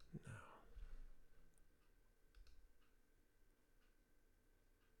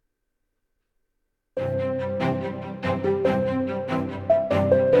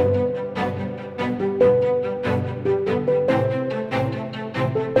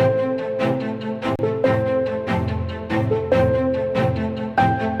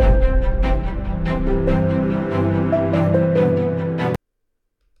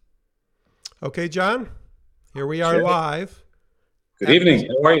Okay, John, here we are Sure. live. Good evening.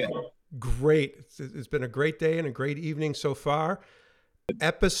 How are you? Great. It's been a great day and a great evening so far.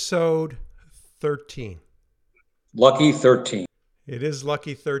 Episode 13. Lucky 13. It is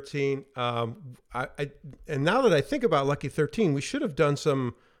Lucky 13. And now that I think about Lucky 13, we should have done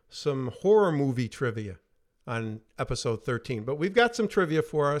some horror movie trivia on episode 13. But we've got some trivia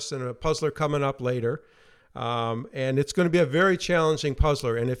for us and a puzzler coming up later. And it's going to be a very challenging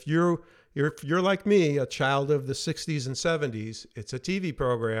puzzler. And if you're like me, a child of the 60s and 70s, it's a TV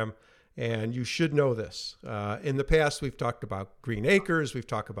program, and you should know this. In the past, we've talked about Green Acres, we've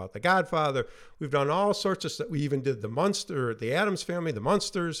talked about The Godfather, we've done all sorts of stuff. We even did the Addams Family, the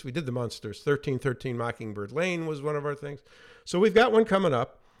Munsters. We did the Munsters. 1313 Mockingbird Lane was one of our things. So we've got one coming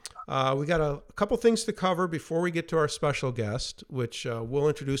up. We got a couple things to cover before we get to our special guest, which we'll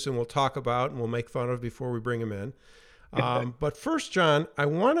introduce and we'll talk about and we'll make fun of before we bring him in. But first, John, I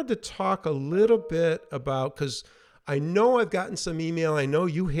wanted to talk a little bit about, because I know I've gotten some email, I know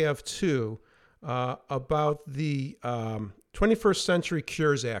you have too, about the 21st Century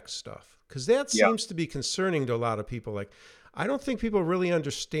Cures Act stuff, because that seems to be concerning to a lot of people. Like, I don't think people really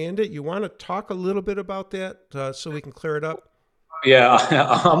understand it. You want to talk a little bit about that so we can clear it up? Yeah,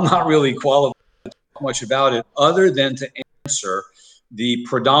 I'm not really qualified to talk much about it other than to answer the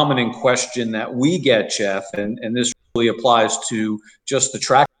predominant question that we get, Jeff, and this really applies to just the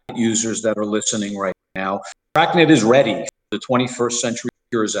TrackNet users that are listening right now. TrackNet is ready for the 21st Century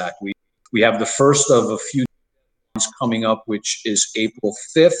Cures Act. We have the first of a few coming up, which is April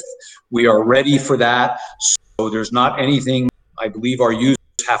 5th. We are ready for that. So there's not anything I believe our users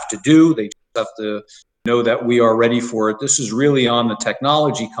have to do. They just have to know that we are ready for it. This is really on the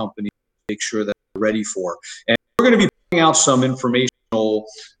technology company to make sure that they're ready for. And we're going to be putting out some informational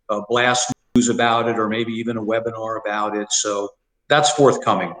blast news about it, or maybe even a webinar about it. So that's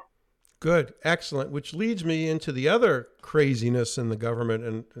forthcoming. Good. Excellent. Which leads me into the other craziness in the government,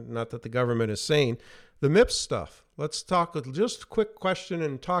 and not that the government is sane, the MIPS stuff. Let's talk just a quick question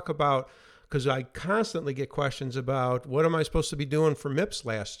and talk about, because I constantly get questions about what am I supposed to be doing for MIPS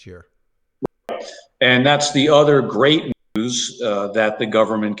last year? And that's the other great news that the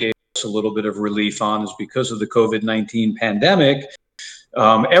government gave us a little bit of relief on, is because of the COVID-19 pandemic.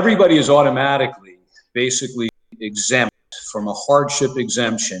 Everybody is automatically basically exempt from a hardship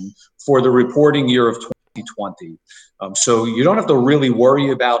exemption for the reporting year of 2020. So you don't have to really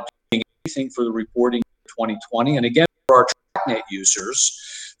worry about doing anything for the reporting year 2020. And again, for our TrackNet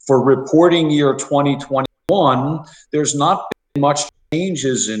users, for reporting year 2021, there's not been much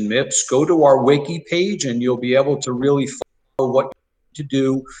changes in MIPS. Go to our wiki page and you'll be able to really follow what you need to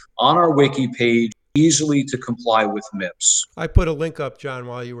do on our wiki page easily to comply with MIPS. I put a link up, John,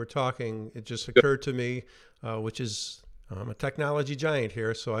 while you were talking. It just occurred to me, which is I'm a technology giant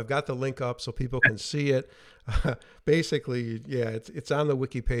here, so I've got the link up so people can see it. Basically, yeah, it's on the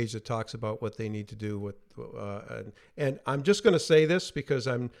wiki page that talks about what they need to do with. And I'm just going to say this because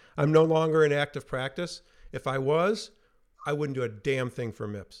I'm no longer in active practice. If I was, I wouldn't do a damn thing for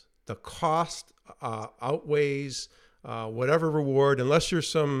MIPS. The cost outweighs whatever reward, unless you're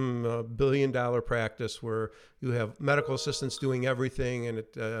some billion-dollar practice where you have medical assistants doing everything and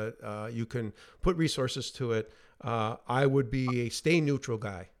you can put resources to it. I would be a stay neutral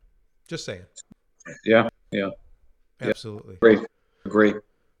guy. Just saying. Yeah. Absolutely. Great.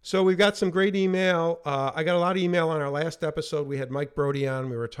 So we've got some great email. I got a lot of email on our last episode. We had Mike Brody on.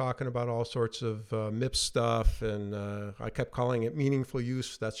 We were talking about all sorts of MIPS stuff, and I kept calling it meaningful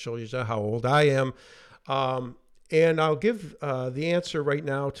use. That shows you how old I am. And I'll give the answer right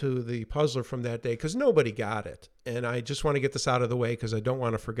now to the puzzler from that day because nobody got it. And I just want to get this out of the way because I don't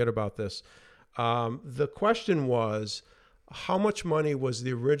want to forget about this. The question was, how much money was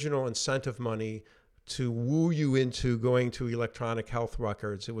the original incentive money to woo you into going to electronic health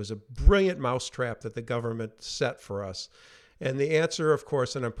records? It was a brilliant mousetrap that the government set for us. And the answer, of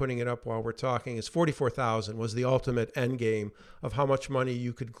course, and I'm putting it up while we're talking, is $44,000 was the ultimate end game of how much money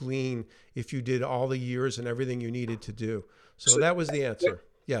you could glean if you did all the years and everything you needed to do. So that was the answer.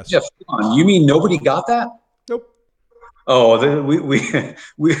 Yes. Jeff, you mean nobody got that? Nope. Oh, then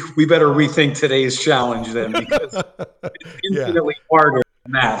we better rethink today's challenge then, because it's infinitely harder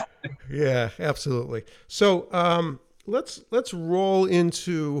than that. Yeah, absolutely. So let's roll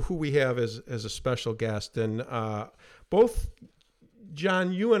into who we have as a special guest, and both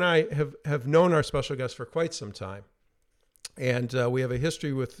John, you and I have known our special guest for quite some time, and we have a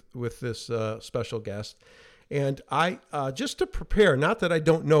history with this special guest. And I, just to prepare, not that I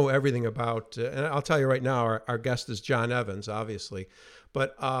don't know everything about, and I'll tell you right now, our guest is John Evans, obviously,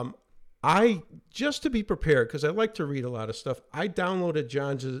 but just to be prepared, because I like to read a lot of stuff, I downloaded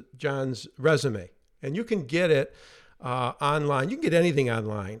John's resume, and you can get it online. You can get anything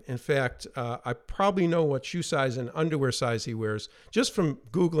online. In fact, I probably know what shoe size and underwear size he wears just from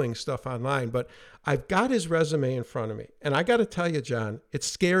Googling stuff online, but I've got his resume in front of me. And I got to tell you, John, it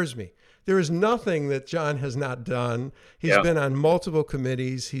scares me. There is nothing that John has not done. He's been on multiple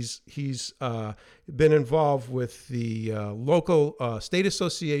committees. He's been involved with the local state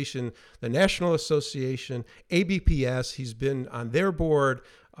association, the national association, ABPS. He's been on their board.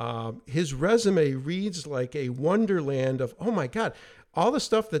 His resume reads like a wonderland of, oh my God, all the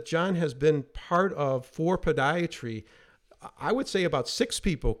stuff that John has been part of for podiatry. I would say about 6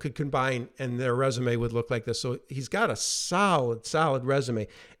 people could combine and their resume would look like this. So he's got a solid resume.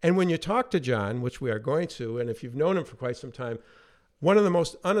 And when you talk to John, which we are going to, and if you've known him for quite some time, one of the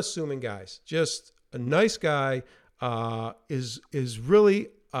most unassuming guys, just a nice guy, is really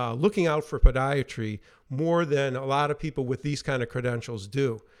looking out for podiatry more than a lot of people with these kind of credentials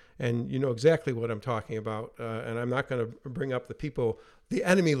do. And you know exactly what I'm talking about. And I'm not going to bring up the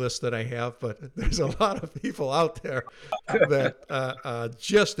enemy list that I have, but there's a lot of people out there that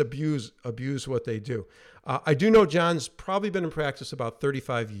just abuse what they do. I do know John's probably been in practice about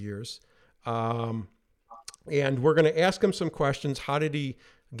 35 years. And we're going to ask him some questions. How did he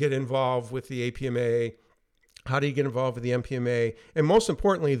get involved with the APMA? How did he get involved with the NPMA? And most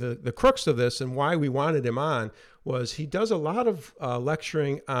importantly, the crux of this and why we wanted him on was he does a lot of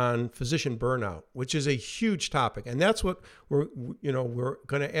lecturing on physician burnout, which is a huge topic. And that's what we're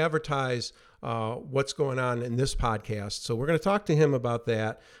going to advertise what's going on in this podcast. So we're going to talk to him about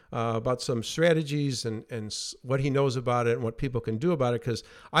that, about some strategies and what he knows about it and what people can do about it, because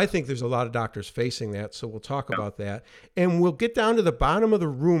I think there's a lot of doctors facing that. So we'll talk about that. And we'll get down to the bottom of the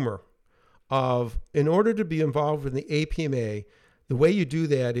rumor of, in order to be involved in the APMA, the way you do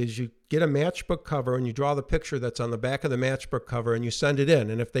that is you get a matchbook cover and you draw the picture that's on the back of the matchbook cover and you send it in.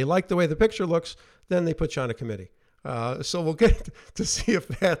 And if they like the way the picture looks, then they put you on a committee. So we'll get to see if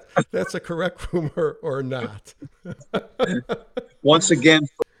that's a correct rumor or not. Once again,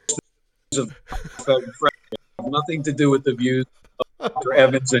 nothing to do with the views of Dr.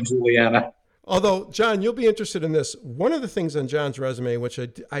 Evans and Juliana. Although, John, you'll be interested in this. One of the things on John's resume, which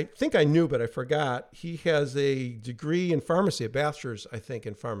I think I knew, but I forgot, he has a degree in pharmacy, a bachelor's, I think,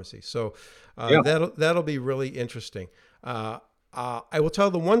 in pharmacy. So that'll be really interesting. I will tell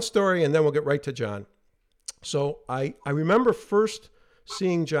the one story, and then we'll get right to John. So I remember first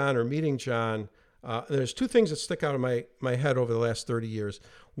seeing John or meeting John. There's 2 things that stick out of my head over the last 30 years.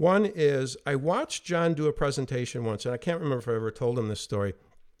 One is I watched John do a presentation once, and I can't remember if I ever told him this story,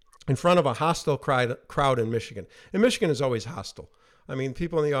 in front of a hostile crowd in Michigan. And Michigan is always hostile. I mean,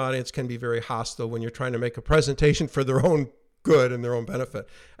 people in the audience can be very hostile when you're trying to make a presentation for their own good and their own benefit.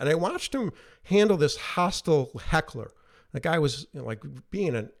 And I watched him handle this hostile heckler. The guy was like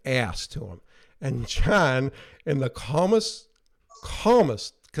being an ass to him. And John, in the calmest,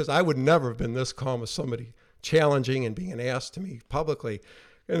 because I would never have been this calm as somebody challenging and being an ass to me publicly,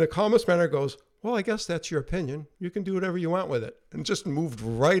 in the calmest manner goes, well, I guess that's your opinion. You can do whatever you want with it. And just moved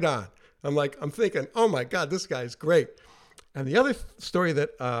right on. I'm thinking, oh my God, this guy's great. And the other story that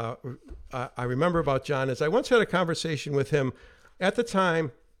I remember about John is I once had a conversation with him. At the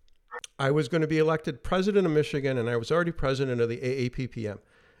time, I was going to be elected president of Michigan, and I was already president of the AAPPM.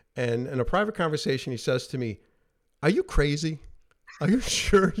 And in a private conversation, he says to me, are you crazy? Are you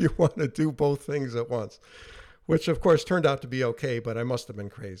sure you want to do both things at once? Which, of course, turned out to be okay, but I must have been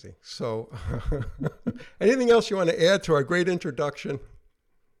crazy. So anything else you want to add to our great introduction?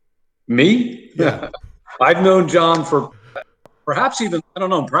 Me? Yeah. I've known John for perhaps even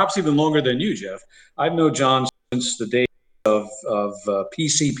longer than you, Jeff. I've known John since the days of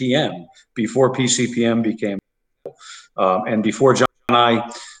PCPM, before PCPM became, and before John and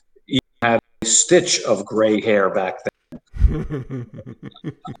I even had a stitch of gray hair back then.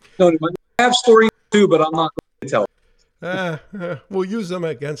 No, I have stories too, but I'm not going to tell. We'll use them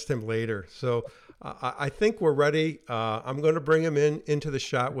against him later. So I think we're ready. I'm going to bring him into the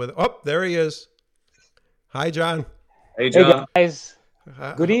shot with, there he is. Hi, John. Hey, John. Hey, guys.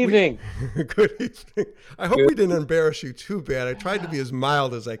 Good evening. Good evening. I hope we didn't embarrass you too bad. I tried to be as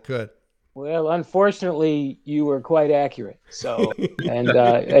mild as I could. Well, unfortunately, you were quite accurate. So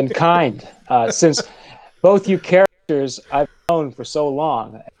and kind. Since both you characters I've known for so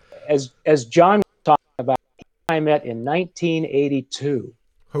long, as John was talking about, I met in 1982.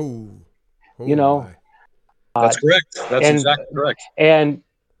 Oh, You know, That's correct. That's and- exactly correct. And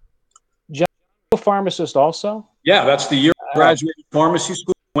John, a pharmacist also. Yeah, that's the year I graduated pharmacy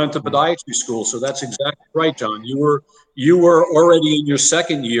school, went to podiatry school. So that's exactly right, John. You were already in your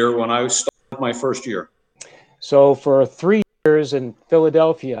second year when I started my first year. So for 3 years in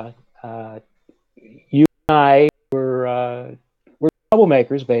Philadelphia, you and I were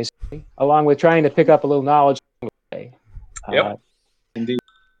troublemakers, basically, along with trying to pick up a little knowledge. Yep, indeed.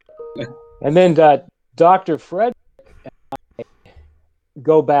 And then Dr. Fred and I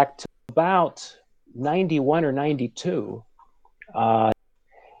go back to about 91 or 92,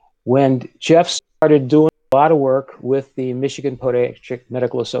 when Jeff started doing a lot of work with the Michigan Podiatric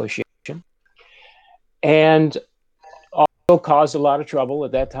Medical Association, and also caused a lot of trouble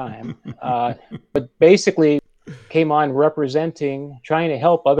at that time. But basically came on representing, trying to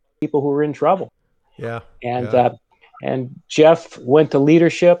help other people who were in trouble. Yeah. And Jeff went to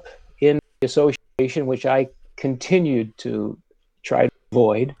leadership in the association, which I continued to try to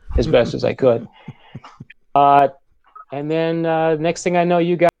avoid as best as I could. And then next thing I know,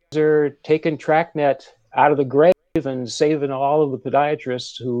 you guys are taking TrackNet out of the grave and saving all of the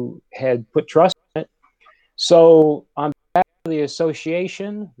podiatrists who had put trust in it. So on behalf of the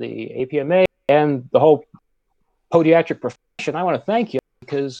association, the APMA, and the whole podiatric profession, I want to thank you,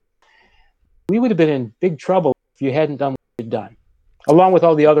 because we would have been in big trouble if you hadn't done what you've done, along with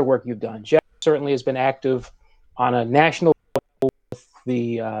all the other work you've done. Jeff certainly has been active on a national level with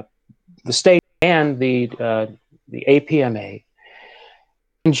the state and the APMA.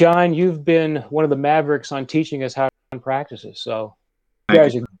 And John, you've been one of the mavericks on teaching us how to run practices. So you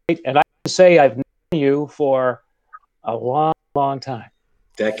guys are great. And I can say I've known you for a long, long time.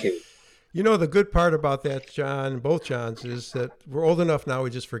 Decade. You know, the good part about that, John, both Johns, is that we're old enough now, we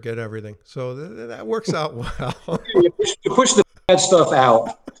just forget everything. So that works out well. You push the bad stuff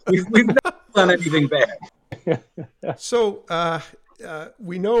out. We've never done anything bad. So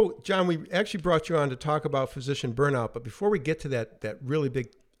we know, John, we actually brought you on to talk about physician burnout. But before we get to that really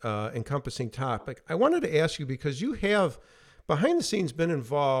big encompassing topic, I wanted to ask you, because you have behind the scenes been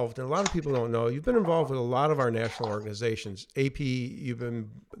involved, and a lot of people don't know, you've been involved with a lot of our national organizations. AP, you've been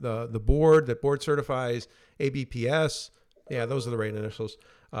the board that board certifies ABPS. Yeah, those are the right initials.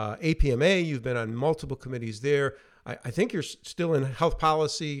 APMA, you've been on multiple committees there. I think you're still in health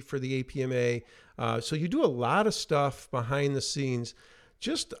policy for the APMA. So you do a lot of stuff behind the scenes.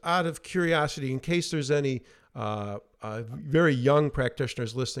 Just out of curiosity, in case there's any very young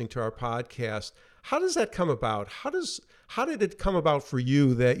practitioners listening to our podcast, how does that come about? How did it come about for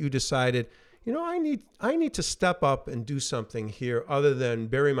you that you decided, you know, I need to step up and do something here other than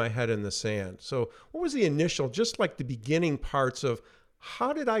bury my head in the sand? So what was the initial, just like the beginning parts of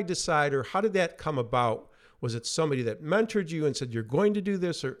how did I decide, or how did that come about? Was it somebody that mentored you and said, you're going to do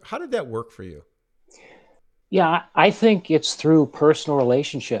this, or how did that work for you? Yeah, I think it's through personal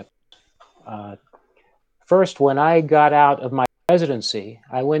relationship. First, when I got out of my residency,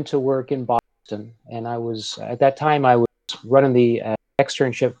 I went to work in Boston, and at that time, I was running the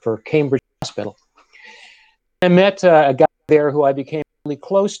externship for Cambridge Hospital. I met a guy there who I became really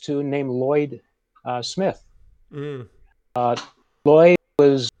close to, named Lloyd Smith. Lloyd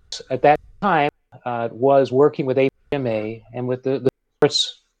was, at that time, was working with APMA and with the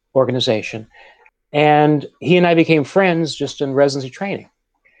sports organization. And he and I became friends just in residency training.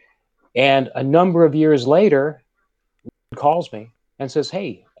 And a number of years later, he calls me and says,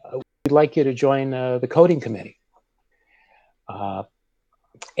 hey, we'd like you to join the coding committee. And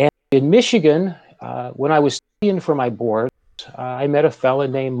in Michigan, when I was studying for my board, I met a fellow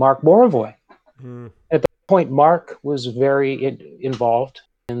named Mark Borovoy. At that point, Mark was very involved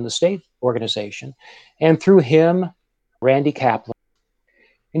in the state organization. And through him, Randy Kaplan.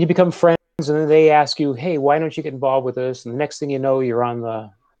 And you become friends, and then they ask you, hey, why don't you get involved with us? And the next thing you know, you're on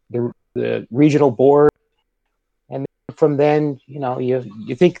the regional board. And from then, you know,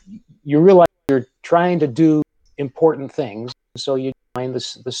 you think, you realize you're trying to do important things. So you join the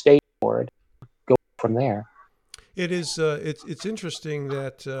state board, go from there. It is. It's interesting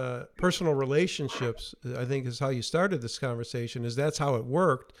that personal relationships, I think, is how you started this conversation. That's how it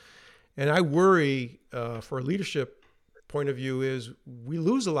worked, and I worry for a leadership point of view is we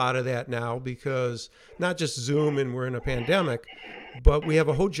lose a lot of that now, because not just Zoom and we're in a pandemic, but we have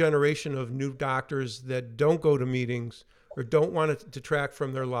a whole generation of new doctors that don't go to meetings or don't want to detract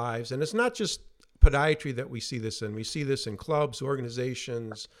from their lives, and it's not just podiatry that we see this in. We see this in clubs,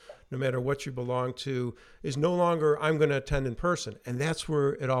 organizations, no matter what you belong to, is no longer, I'm going to attend in person. And that's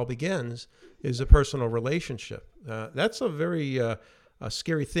where it all begins, is a personal relationship. That's a very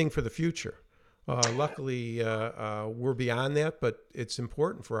scary thing for the future. Luckily, we're beyond that, but it's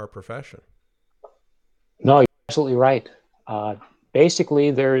important for our profession. No, you're absolutely right.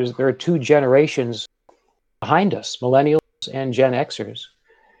 Basically, there are two generations behind us, millennials and Gen Xers.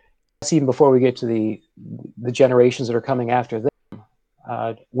 That's even before we get to the generations that are coming after them.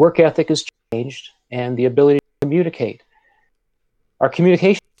 Work ethic has changed, and the ability to communicate. Our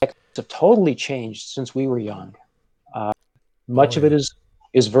communication techniques have totally changed since we were young. Much of it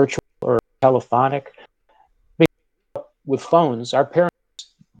is virtual or telephonic. I mean, with phones, our parents,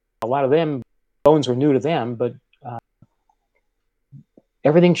 a lot of them, phones were new to them, but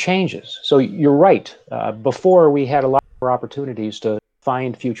everything changes. So you're right. Before we had a lot more opportunities to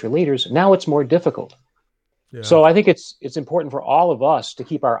find future leaders. Now it's more difficult. Yeah. So I think it's important for all of us to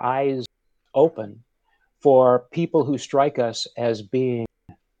keep our eyes open for people who strike us as being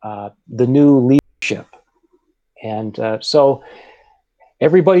the new leadership. And so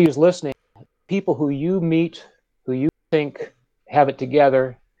everybody who's listening, people who you meet, who you think have it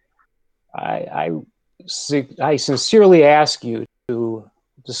together, I sincerely ask you to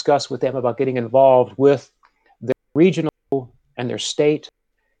discuss with them about getting involved with their regional and their state,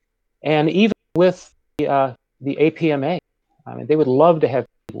 and even with the APMA. I mean, they would love to have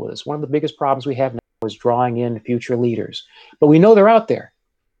people with us. One of the biggest problems we have now is drawing in future leaders. But we know they're out there.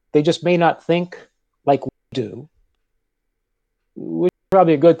 They just may not think like we do, which is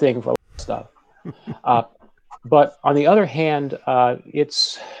probably a good thing for a lot of stuff. But on the other hand,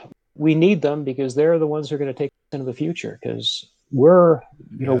 we need them because they're the ones who are going to take us into the future, because we're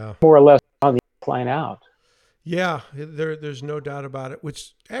more or less on the incline out. Yeah, there's no doubt about it,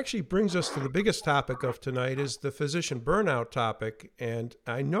 which actually brings us to the biggest topic of tonight, is the physician burnout topic. And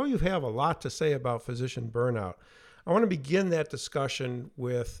I know you have a lot to say about physician burnout. I want to begin that discussion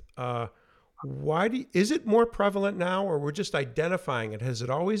with is it more prevalent now, or we're just identifying it? Has it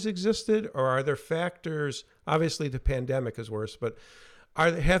always existed, or are there factors? Obviously, the pandemic is worse, but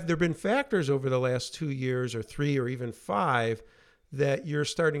have there been factors over the last 2 years or 3 or even 5 that you're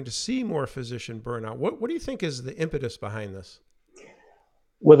starting to see more physician burnout? What do you think is the impetus behind this?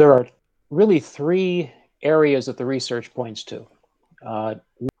 Well, there are really 3 areas that the research points to.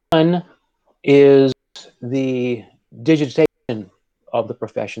 One is the digitization of the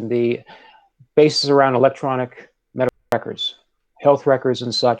profession, the basis around electronic medical records, health records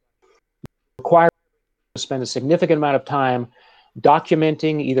and such, require to spend a significant amount of time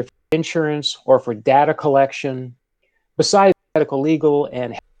documenting, either for insurance or for data collection, besides medical, legal,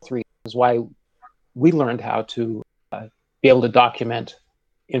 and health reasons, why we learned how to be able to document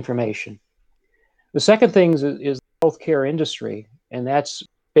information. The second thing is the healthcare industry, and that's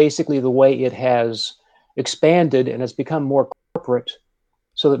basically the way it has expanded and has become more corporate,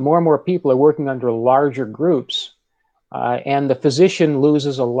 so that more and more people are working under larger groups, and the physician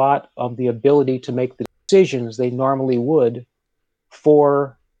loses a lot of the ability to make the decisions they normally would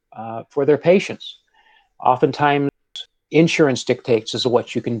for their patients. Oftentimes, insurance dictates as to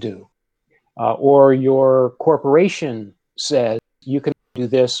what you can do, or your corporation says you can do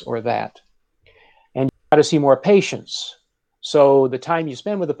this or that, and you got to see more patients, so the time you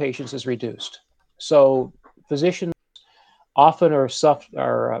spend with the patients is reduced. So physicians often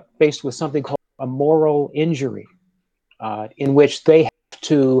are faced with something called a moral injury, in which they have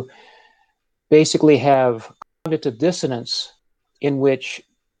to basically have cognitive dissonance, in which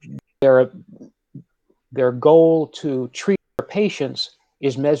their goal to treat their patients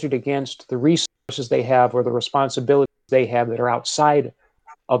is measured against the resources they have or the responsibilities they have that are outside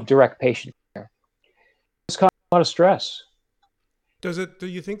of direct patient care. It's causing a lot of stress. Do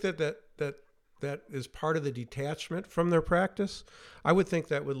you think that is part of the detachment from their practice? I would think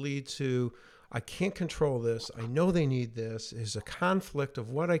that would lead to, I can't control this. I know they need this. There's a conflict of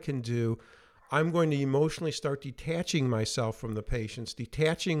what I can do. I'm going to emotionally start detaching myself from the patients,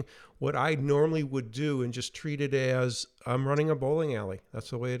 detaching what I normally would do, and just treat it as I'm running a bowling alley.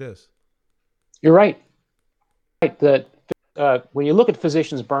 That's the way it is. You're right. That when you look at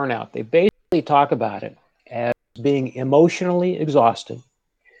physicians' burnout, they basically talk about it as being emotionally exhausted,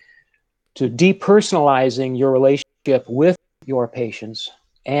 to depersonalizing your relationship with your patients,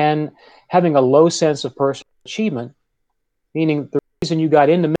 and having a low sense of personal achievement, meaning the reason you got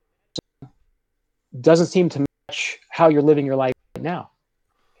into medicine doesn't seem to match how you're living your life right now.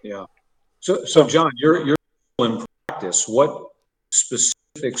 Yeah. So John, you're in practice. What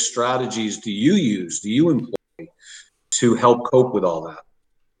specific strategies do you use? Do you employ to help cope with all that?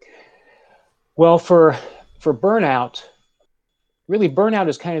 Well, for burnout, really burnout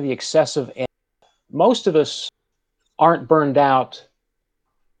is kind of the excessive end. Most of us aren't burned out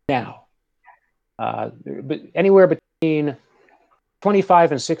now. But anywhere between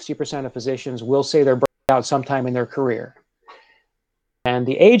 25 and 60% of physicians will say they're burned out sometime in their career. And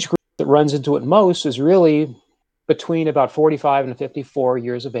the age group that runs into it most is really between about 45 and 54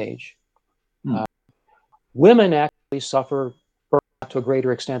 years of age. Women actually suffer burnout to a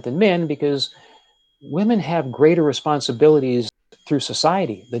greater extent than men because women have greater responsibilities through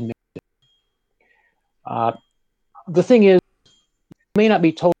society than men do. The thing is, you may not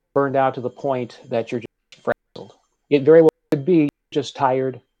be totally burned out to the point that you're just frazzled. It very well could be just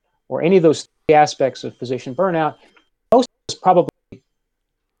tired, or any of those three aspects of physician burnout. Most of us probably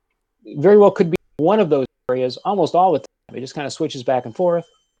very well could be one of those areas almost all the time. It just kind of switches back and forth.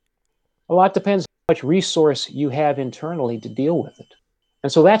 A lot depends on how much resource you have internally to deal with it.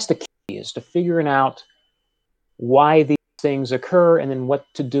 And so that's the key, is to figuring out why these things occur and then what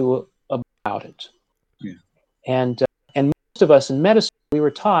to do about it. Yeah. And most of us in medicine, we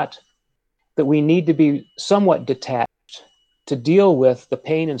were taught that we need to be somewhat detached to deal with the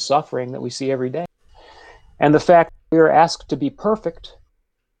pain and suffering that we see every day. And the fact that we are asked to be perfect,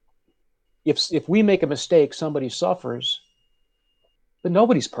 if we make a mistake, somebody suffers, but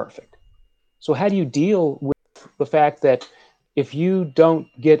nobody's perfect. So how do you deal with the fact that if you don't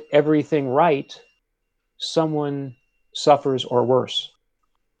get everything right, someone suffers or worse?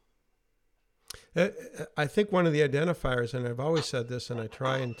 I think one of the identifiers, and I've always said this, and I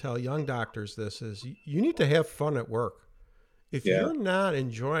try and tell young doctors this, is you need to have fun at work. If you're not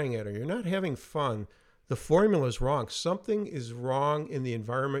enjoying it or you're not having fun, the formula is wrong. Something is wrong in the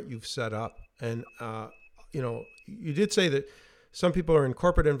environment you've set up. And, you did say that some people are in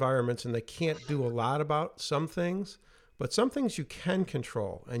corporate environments and they can't do a lot about some things, but some things you can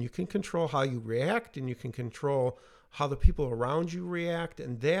control, and you can control how you react, and you can control how the people around you react.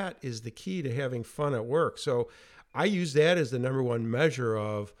 And that is the key to having fun at work. So I use that as the number one measure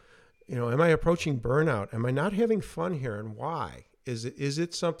of, am I approaching burnout? Am I not having fun here, and why? Is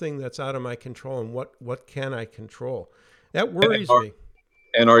it something that's out of my control, and what can I control? That worries me.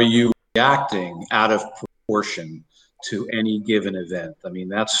 And are you reacting out of proportion to any given event? I mean,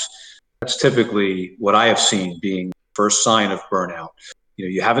 that's typically what I have seen being the first sign of burnout.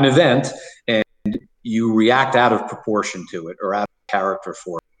 You have an event and you react out of proportion to it, or out of character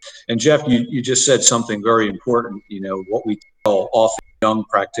for it. And Jeff, you just said something very important, what we tell often young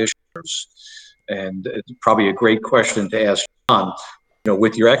practitioners, and it's probably a great question to ask John,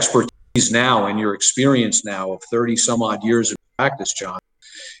 with your expertise now and your experience now of 30 some odd years of practice, John,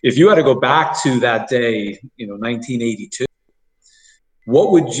 if you had to go back to that day, 1982,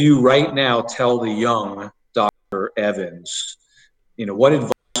 what would you right now tell the young Dr. Evans? What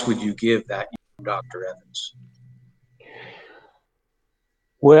advice would you give that young Dr. Evans?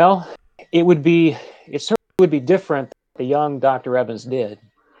 Well, it certainly would be different than the young Dr. Evans did.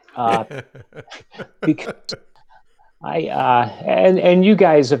 Because and you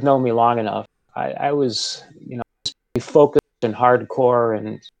guys have known me long enough. I was, focused and hardcore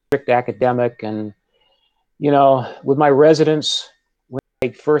and strict academic, and with my residents when I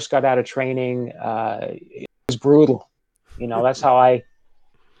first got out of training, it was brutal. That's how I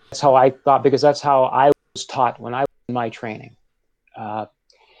thought, because that's how I was taught when I was in my training.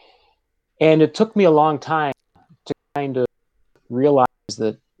 And it took me a long time to kind of realize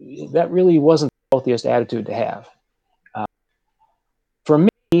that really wasn't the healthiest attitude to have. For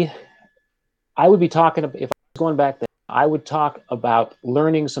me, I would be talking, if I was going back then, I would talk about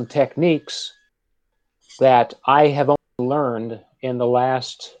learning some techniques that I have only learned in the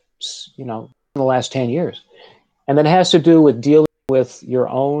last, 10 years. And that has to do with dealing with your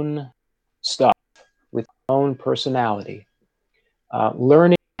own stuff, with your own personality,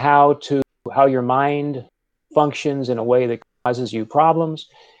 learning how your mind functions in a way that causes you problems,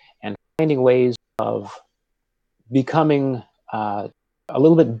 and finding ways of becoming a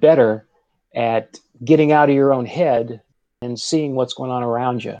little bit better at getting out of your own head and seeing what's going on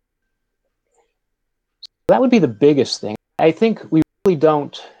around you. That would be the biggest thing. I think we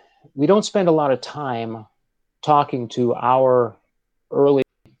don't spend a lot of time talking to our early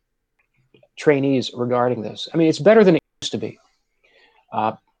trainees regarding this. I mean, it's better than it used to be.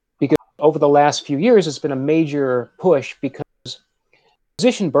 Because over the last few years, it's been a major push, because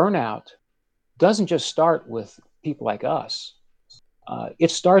physician burnout doesn't just start with people like us. It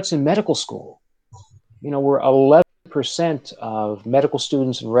starts in medical school. Where 11% of medical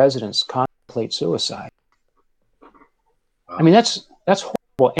students and residents contemplate suicide. Wow. I mean, that's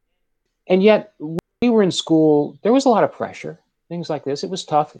horrible. And yet, when we were in school, there was a lot of pressure, things like this. It was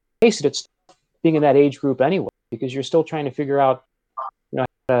tough. Face it, it's tough being in that age group anyway, because you're still trying to figure out, how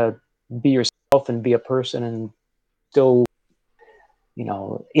to be yourself and be a person and still,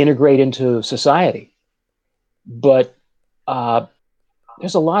 integrate into society. But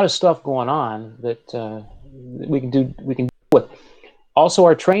there's a lot of stuff going on that we can do with. Also,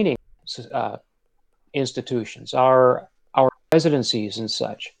 our training institutions, our residencies and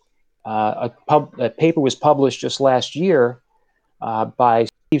such. A paper was published just last year by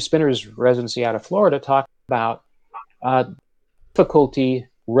Steve Spinner's residency out of Florida, talking about difficulty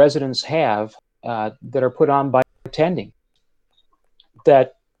residents have that are put on by attending.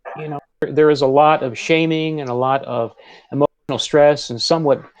 That, you know, there is a lot of shaming and a lot of emotional stress and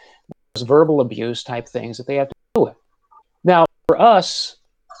somewhat verbal abuse type things that they have to deal with. Now, for us,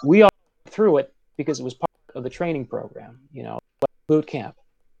 we all went through it because it was part of the training program, you know, boot camp.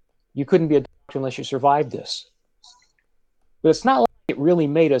 You couldn't be a doctor unless you survived this. But it's not like it really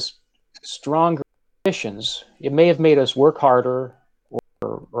made us stronger physicians. It may have made us work harder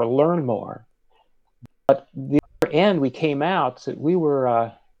or learn more. But the other end, we came out that we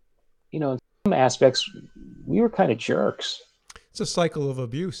were, you know, in some aspects, we were kind of jerks. It's a cycle of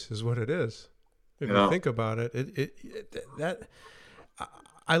abuse, is what it is. If you think about it,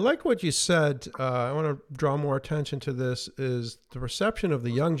 I like what you said. I want to draw more attention to this. Is the perception of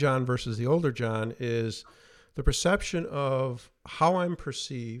the young John versus the older John is the perception of how I'm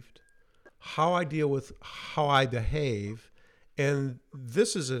perceived, how I deal with how I behave. And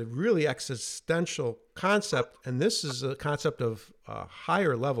this is a really existential concept. And this is a concept of a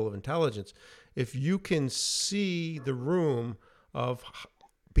higher level of intelligence. If you can see the room of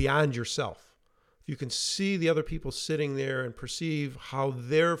beyond yourself, if you can see the other people sitting there and perceive how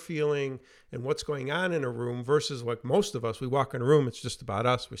they're feeling and what's going on in a room versus like most of us, we walk in a room, it's just about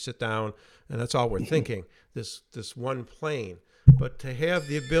us. We sit down and that's all we're thinking, this one plane. But to have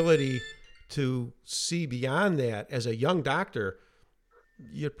the ability to see beyond that as a young doctor,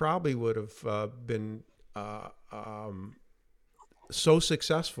 you probably would have been so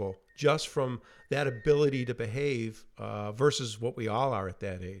successful just from that ability to behave versus what we all are at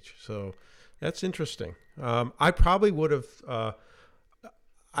that age. So that's interesting. I probably would have,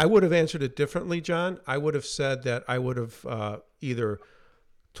 I would have answered it differently, John. I would have said that I would have either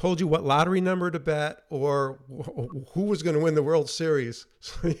told you what lottery number to bet or who was going to win the World Series.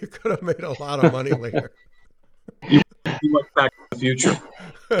 So you could have made a lot of money later. You went Back to the Future.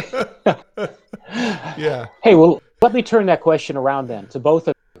 Yeah. Hey, well, let me turn that question around then to both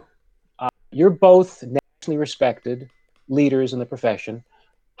of you. You're both nationally respected leaders in the profession.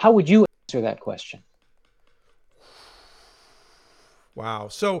 How would you answer that question? Wow.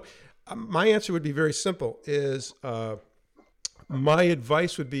 So my answer would be very simple is my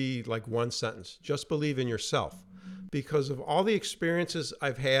advice would be like one sentence: just believe in yourself. Because of all the experiences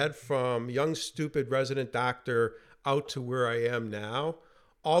I've had from young, stupid resident doctor out to where I am now,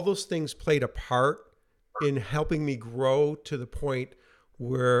 all those things played a part in helping me grow to the point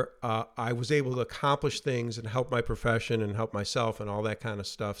where I was able to accomplish things and help my profession and help myself and all that kind of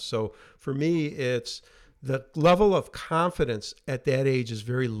stuff. So for me, it's the level of confidence at that age is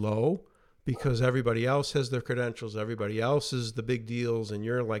very low because everybody else has their credentials, everybody else is the big deals, and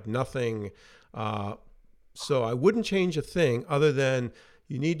you're like nothing. So I wouldn't change a thing other than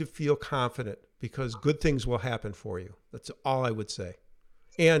you need to feel confident because good things will happen for you. That's all I would say.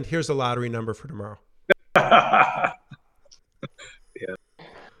 And here's the lottery number for tomorrow. Yeah.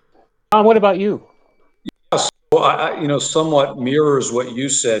 What about you? So I somewhat mirrors what you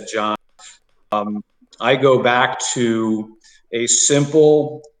said, John. I go back to a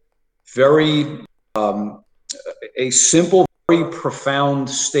simple, very profound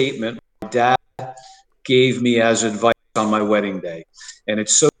statement my dad gave me as advice on my wedding day, and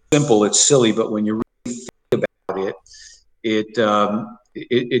it's so simple, it's silly, but when you really think about it,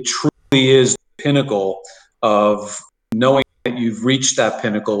 it truly is the pinnacle of knowing that you've reached that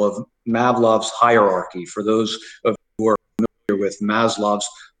pinnacle of Maslow's hierarchy. For those of you who are familiar with Maslow's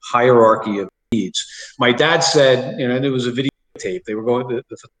hierarchy of needs, my dad said, and it was a videotape. The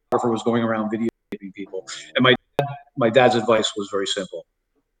photographer was going around videotaping people, and my dad's advice was very simple: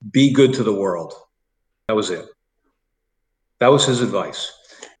 be good to the world. That was it. That was his advice.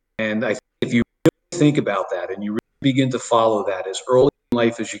 And I think if you really think about that and you really begin to follow that as early in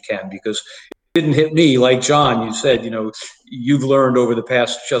life as you can, because it didn't hit me like John, you said, you've learned over the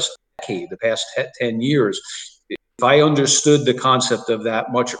past just decade, the past 10 years. If I understood the concept of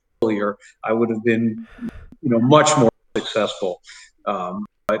that much earlier, I would have been, much more successful.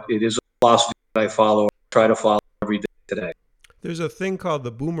 But it is a philosophy that I follow, try to follow every day today. There's a thing called the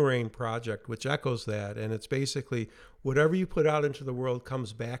Boomerang Project, which echoes that. And it's basically whatever you put out into the world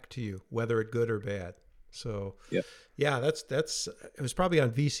comes back to you, whether it's good or bad. So, yeah, that's it was probably on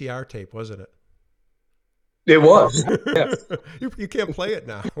VCR tape, wasn't it? It was. Yeah. You can't play it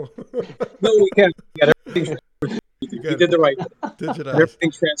now. No, we can't. You did the right thing. digitize.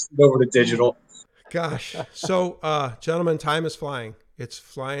 Everything transferred over to digital. Gosh. So, gentlemen, time is flying. It's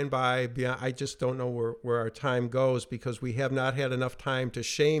flying by. Beyond, I just don't know where our time goes because we have not had enough time to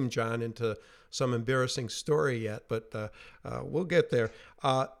shame John into some embarrassing story yet, but we'll get there.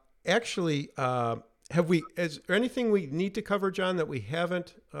 Actually, is there anything we need to cover, John, that we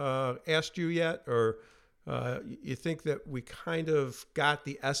haven't asked you yet? Or you think that we kind of got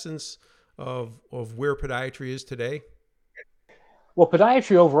the essence of where podiatry is today? Well,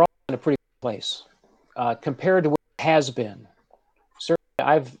 podiatry overall is in a pretty good place compared to what it has been. Certainly,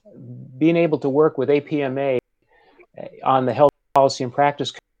 I've been able to work with APMA on the Health Policy and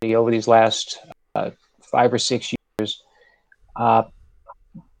Practice Committee over these last 5 or 6 years.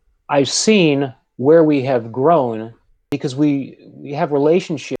 I've seen where we have grown because we have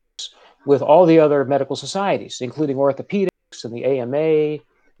relationships with all the other medical societies, including orthopedics and the AMA,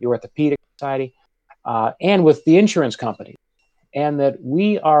 the Orthopedic Society, and with the insurance companies. And that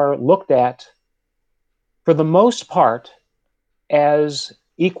we are looked at, for the most part, as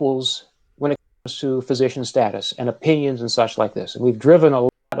equals when it comes to physician status and opinions and such like this. And we've driven a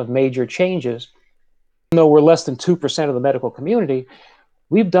lot of major changes. Even though we're less than 2% of the medical community,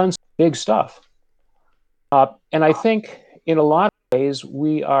 we've done some big stuff. And I think in a lot of ways,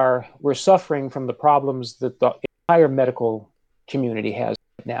 we're suffering from the problems that the entire medical community has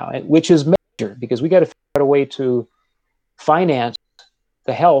now, which is major because we got to figure out a way to finance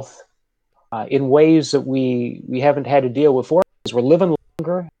the health in ways that we haven't had to deal with before. Because we're living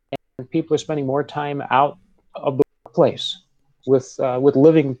longer and people are spending more time out of the workplace with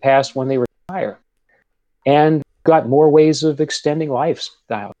living past when they retire, and got more ways of extending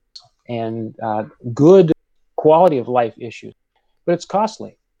lifestyles and good quality of life issues, but it's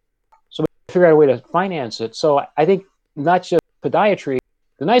costly. So we have to figure out a way to finance it. So I think not just podiatry.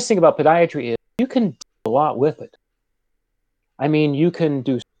 The nice thing about podiatry is you can do a lot with it. I mean, you can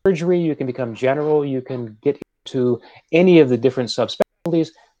do surgery, you can become general, you can get into any of the different subspecialties.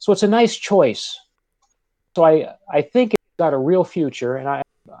 So it's a nice choice. So I think it's got a real future, and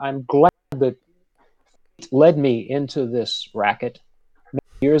I'm glad that it led me into this racket many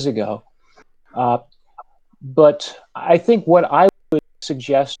years ago. But I think what I would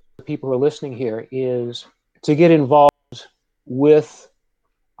suggest to people who are listening here is to get involved with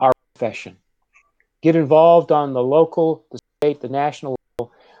our profession. Get involved on the local, the state, the national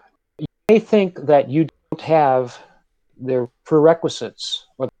level. You may think that you don't have the prerequisites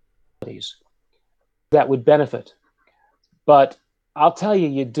or the qualities that would benefit, but I'll tell you,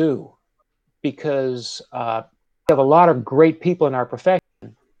 you do, because we have a lot of great people in our profession.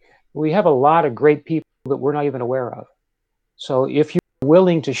 We have a lot of great people that we're not even aware of. So if you're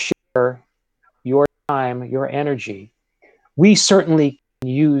willing to share your time, your energy, we certainly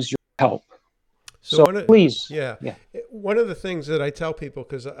can use your help. So please. Yeah. One of the things that I tell people,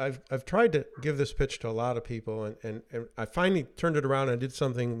 because I've tried to give this pitch to a lot of people, and I finally turned it around and did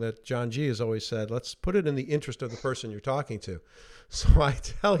something that John G. has always said: let's put it in the interest of the person you're talking to. So I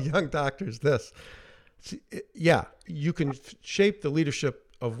tell young doctors this: yeah, you can shape the leadership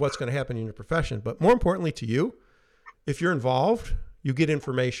of what's going to happen in your profession, but more importantly to you, if you're involved, you get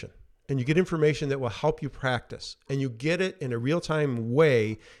information. And you get information that will help you practice. And you get it in a real-time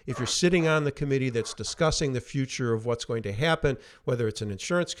way if you're sitting on the committee that's discussing the future of what's going to happen, whether it's an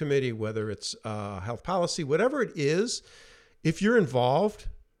insurance committee, whether it's health policy, whatever it is. If you're involved,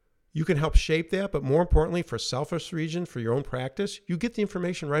 you can help shape that. But more importantly, for selfish reason, for your own practice, you get the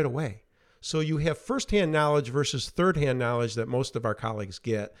information right away. So you have firsthand knowledge versus third-hand knowledge that most of our colleagues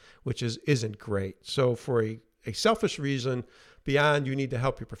get, which isn't great. So for a selfish reason, beyond you need to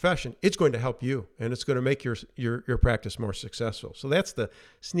help your profession, it's going to help you, and it's going to make your practice more successful. So that's the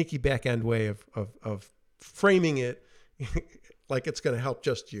sneaky back end way of framing it like it's going to help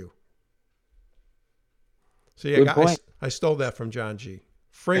just you. So yeah, I stole that from John G.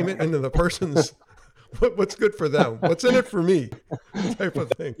 Frame it into the person's what's good for them, what's in it for me, type of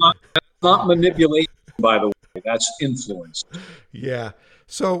thing. Not manipulation, by the way. That's influence. Yeah.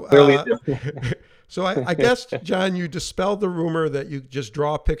 So So I guess, John, you dispelled the rumor that you just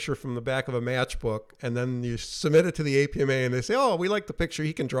draw a picture from the back of a matchbook and then you submit it to the APMA and they say, oh, we like the picture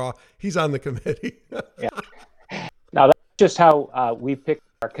he can draw. He's on the committee. Yeah. Now, that's just how we pick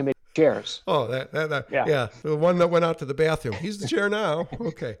our committee chairs. Oh, yeah. The one that went out to the bathroom. He's the chair now.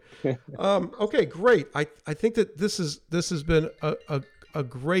 Okay. Okay, great. I think that this has been a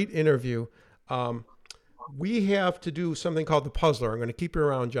great interview. We have to do something called the Puzzler. I'm going to keep you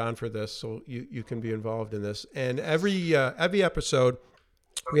around, John, for this, so you can be involved in this. And every episode,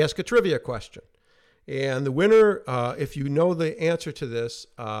 we ask a trivia question. And the winner, if you know the answer to this,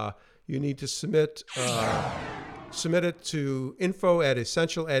 you need to submit submit it to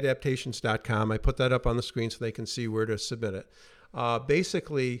info@essentialadaptations.com. I put that up on the screen so they can see where to submit it.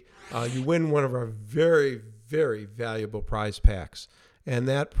 Basically, you win one of our very, very valuable prize packs. And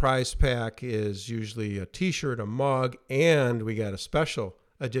that prize pack is usually a t-shirt, a mug, and we got a special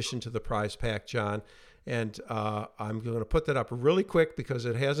addition to the prize pack, John. And I'm going to put that up really quick because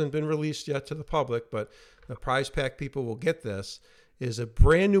it hasn't been released yet to the public, but the prize pack people will get this. Is a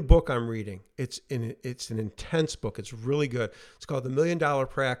brand new book I'm reading. It's an intense book. It's really good. It's called The $1 Million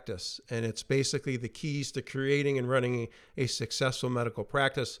Practice, and it's basically the keys to creating and running a successful medical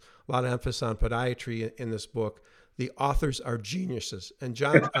practice. A lot of emphasis on podiatry in this book. The authors are geniuses. And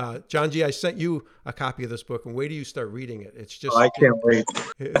John G., I sent you a copy of this book, and wait till you start reading it. It's just I can't wait.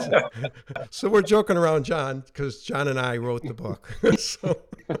 So we're joking around, John, because John and I wrote the book. So.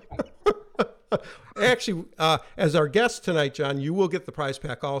 Actually, as our guest tonight, John, you will get the prize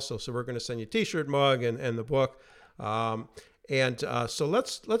pack also. So we're going to send you a t-shirt, mug, and the book. So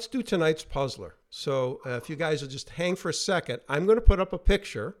let's do tonight's puzzler. So if you guys will just hang for a second, I'm going to put up a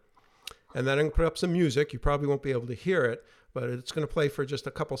picture, and then I'm going to put up some music. You probably won't be able to hear it, but it's going to play for just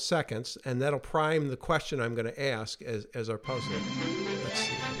a couple seconds, and that'll prime the question I'm going to ask as our puzzler. Let's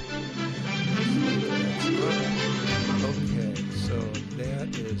see. Okay, so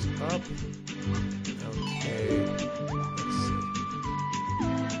that is up. Okay, let's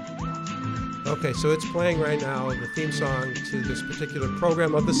see. Okay, so it's playing right now, the theme song to this particular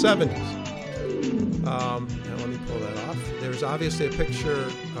program of the 70s. Now let me pull that off. There's obviously a picture,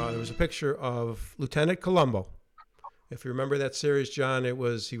 there was a picture of Lieutenant Columbo. If you remember that series, John, he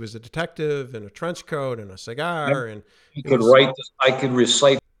was a detective in a trench coat and a cigar. And I could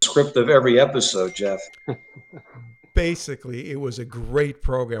recite the script of every episode, Jeff. Basically, it was a great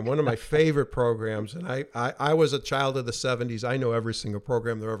program, one of my favorite programs. And I was a child of the 70s. I know every single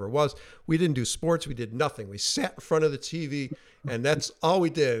program there ever was. We didn't do sports. We did nothing. We sat in front of the TV, and that's all we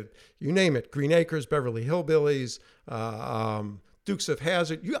did. You name it, Green Acres, Beverly Hillbillies, Dukes of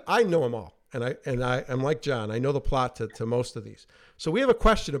Hazzard. I know them all. And I'm like John. I know the plot to most of these. So we have a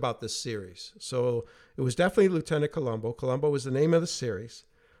question about this series. So it was definitely Lieutenant Columbo. Columbo was the name of the series.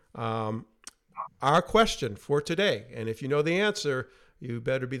 Our question for today, and if you know the answer, you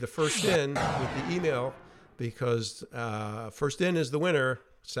better be the first in with the email, because first in is the winner,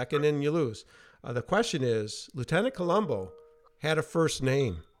 second in you lose. The question is, Lieutenant Columbo had a first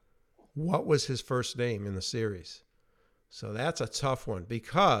name. What was his first name in the series? So that's a tough one,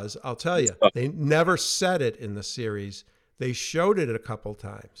 because I'll tell you, they never said it in the series. They showed it a couple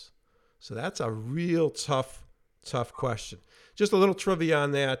times. So that's a real tough question. Just a little trivia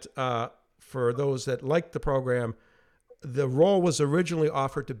on that. For those that liked the program, the role was originally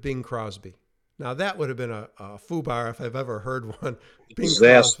offered to Bing Crosby. Now, that would have been a foobar if I've ever heard one. Bing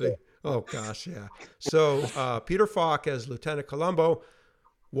Crosby. Oh, gosh, yeah. So Peter Falk as Lieutenant Columbo.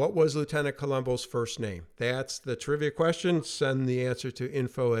 What was Lieutenant Columbo's first name? That's the trivia question. Send the answer to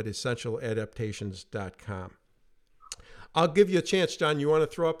info@essentialadaptations.com. I'll give you a chance, John. You want to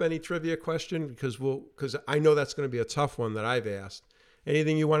throw up any trivia question? Because I know that's going to be a tough one that I've asked.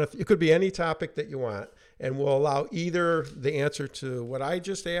 Anything you want to, it could be any topic that you want, and we'll allow either the answer to what I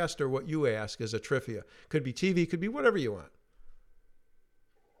just asked or what you ask as a trivia. Could be TV, could be whatever you want.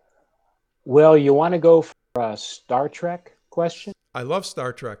 Well, you want to go for a Star Trek question? I love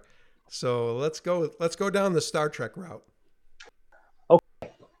Star Trek. So let's go down the Star Trek route.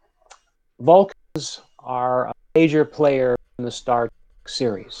 Okay. Vulcans are a major player in the Star Trek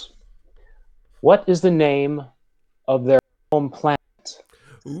series. What is the name of their home planet?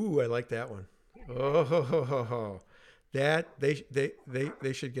 Ooh, I like that one. Oh, that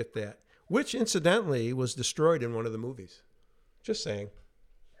they should get that. Which incidentally was destroyed in one of the movies. Just saying.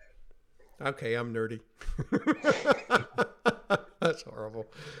 Okay, I'm nerdy. That's horrible.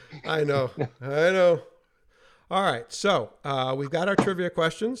 I know. All right, so we've got our trivia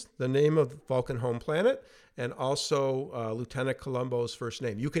questions, the name of the Vulcan home planet, and also Lieutenant Columbo's first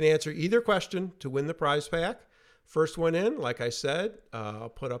name. You can answer either question to win the prize pack. First one in, like I said, I'll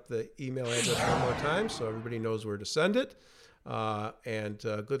put up the email address one more time so everybody knows where to send it. And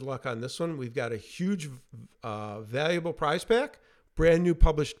good luck on this one. We've got a huge, valuable prize pack, brand new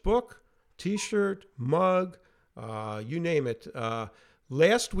published book, t-shirt, mug, you name it.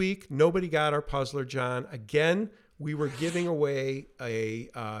 Last week, nobody got our puzzler, John. Again, we were giving away a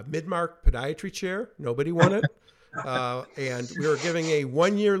Midmark podiatry chair. Nobody won it. And we were giving a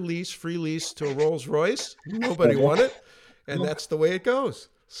 1-year lease, free lease to a Rolls Royce. Nobody won it. And that's the way it goes.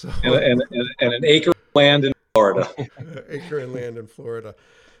 So and an acre of land in Florida. Acre and land in Florida.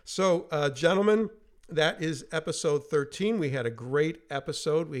 So, gentlemen, that is episode 13. We had a great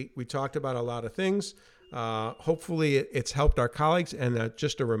episode. We talked about a lot of things. Hopefully it's helped our colleagues. And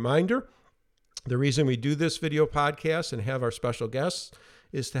just a reminder, the reason we do this video podcast and have our special guests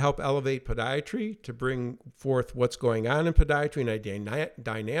is to help elevate podiatry, to bring forth what's going on in podiatry in a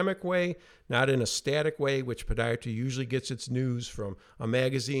dynamic way, not in a static way, which podiatry usually gets its news from a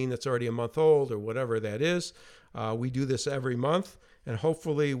magazine that's already a month old or whatever that is. We do this every month, and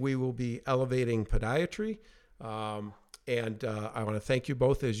hopefully we will be elevating podiatry. And I want to thank you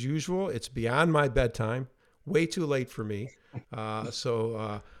both as usual. It's beyond my bedtime, way too late for me.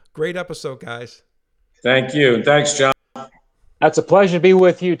 So great episode, guys. Thank you. And thanks, John. That's a pleasure to be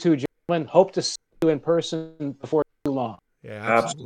with you too, gentlemen. Hope to see you in person before too long. Yeah, absolutely.